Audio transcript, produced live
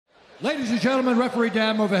Ladies and gentlemen, referee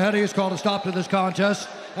Dan Movaheady has called a stop to this contest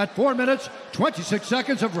at 4 minutes, 26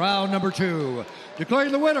 seconds of round number 2.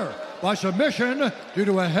 Declaring the winner by submission due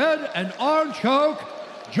to a head and arm choke,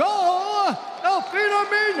 Joel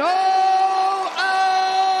Alvarez.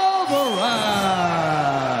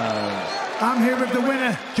 I'm here with the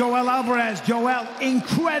winner, Joel Alvarez. Joel,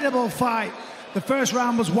 incredible fight. The first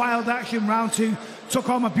round was wild action. Round 2 took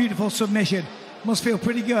home a beautiful submission. Must feel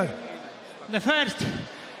pretty good. The first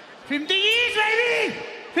 50 years, baby!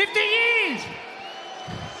 50 years!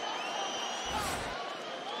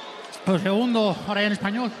 Lo segundo, ahora ya en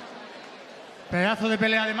español. Pedazo de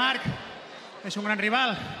pelea de Marc. Es un gran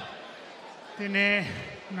rival. Tiene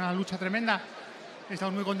una lucha tremenda.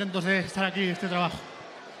 Estamos muy contentos de estar aquí, este trabajo.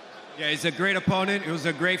 Yeah, he's a great opponent. It was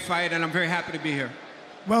a great fight, and I'm very happy to be here.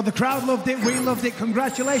 Well, the crowd loved it. We loved it.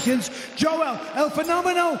 Congratulations, Joel El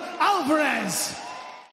Fenomeno Alvarez.